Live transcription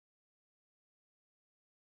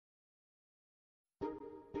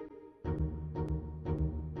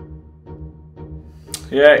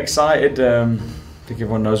Yeah, excited. I think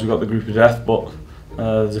everyone knows we've got the group of death, but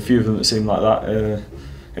there's a few of them that seem like that.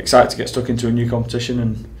 Excited to get stuck into a new competition,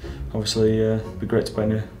 and obviously it'd be great to play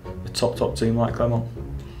in a top team like Clermont.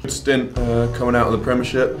 Good stint coming out of the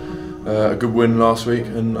Premiership, a good win last week,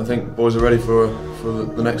 and I think boys are ready for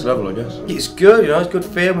the next level, I guess. It's good, you know, it's good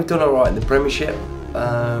feeling. We've done all right in the Premiership.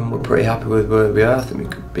 We're pretty happy with where we are. I think we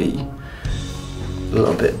could be a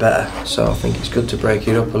little bit better, so I think it's good to break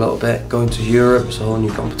it up a little bit. Going to Europe, it's a whole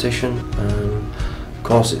new competition. Of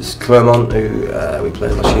course, it's Clermont who we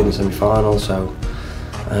played last year in the semi-final, so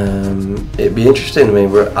it'd be interesting. I mean,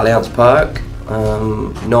 we're at Allianz Park.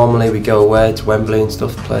 Normally we go away to Wembley and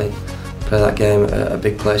stuff, play that game at a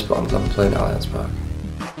big place, but I'm glad we're playing at Allianz Park.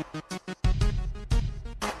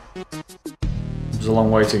 There's a long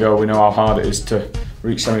way to go. We know how hard it is to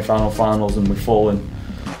reach semi-final finals, and we've fallen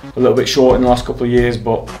a little bit short in the last couple of years,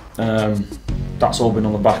 but that's all been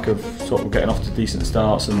on the back of sort of getting off to decent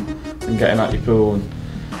starts and getting at your pool, and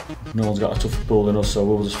no one's got a tougher pool than us, so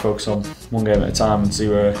we'll just focus on one game at a time and see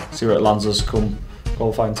where it lands us come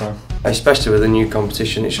qualifying time. Especially with a new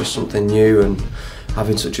competition, it's just something new, and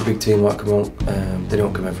having such a big team like Clermont, they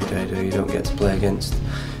don't come every day, do you? You don't get to play against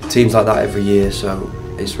teams like that every year, so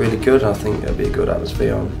it's really good. I think it'll be a good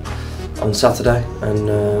atmosphere on Saturday,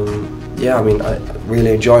 and yeah, I mean, I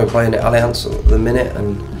really enjoy playing at Allianz at the minute,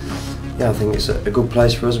 and yeah, I think it's a good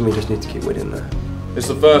place for us, and we just need to keep winning there. It's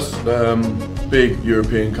the first big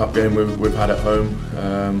European Cup game we've had at home,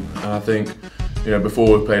 and I think, you know,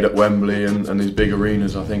 before we played at Wembley and these big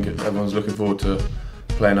arenas, I think everyone's looking forward to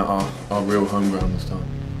playing at our real home ground this time.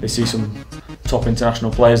 They see some top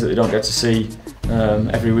international players that they don't get to see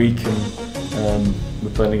every week, and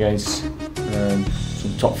we're playing against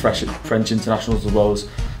some top French internationals as well as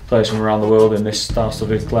players from around the world in this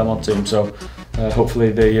star-studded Clermont team. So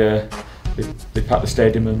hopefully they pack the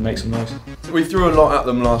stadium and make some noise. We threw a lot at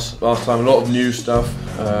them last time, a lot of new stuff.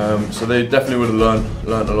 So they definitely would have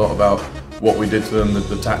learned a lot about what we did to them,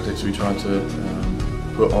 the tactics we tried to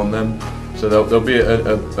put on them. So they'll be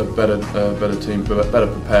a better team, better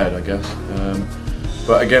prepared, I guess.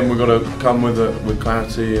 But again, we've got to come with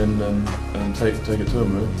clarity and take it to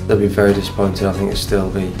them, really. They'll be very disappointed. I think it'll still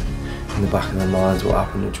be in the back of their minds what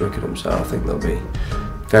happened at Twickenham, so I think they'll be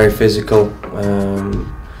very physical.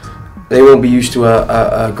 They won't be used to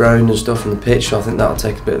a ground and stuff on the pitch, so I think that'll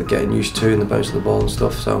take a bit of getting used to, and the bounce of the ball and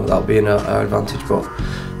stuff, so that'll be our advantage. But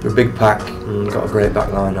they're a big pack and got a great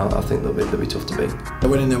back line. I think they'll be tough to beat. I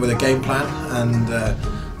went in there with a game plan, and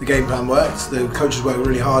the game plan worked. The coaches worked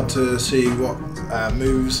really hard to see what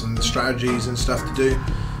moves and strategies and stuff to do,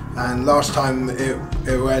 and last time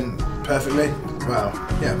it went perfectly. Well,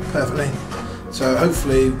 yeah, perfectly. So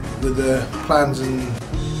hopefully with the plans and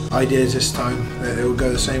ideas this time, it will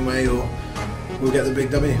go the same way, or we'll get the big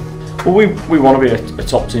W. Well, we want to be a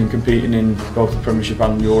top team competing in both the Premiership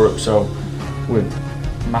and Europe, so we're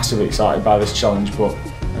massively excited by this challenge, but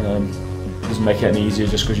it doesn't make it any easier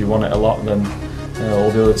just because you want it a lot. Then all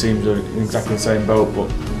the other teams are in exactly the same boat, but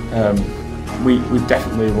we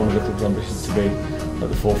definitely one of the club's ambitions to be at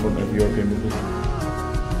the forefront of European rugby.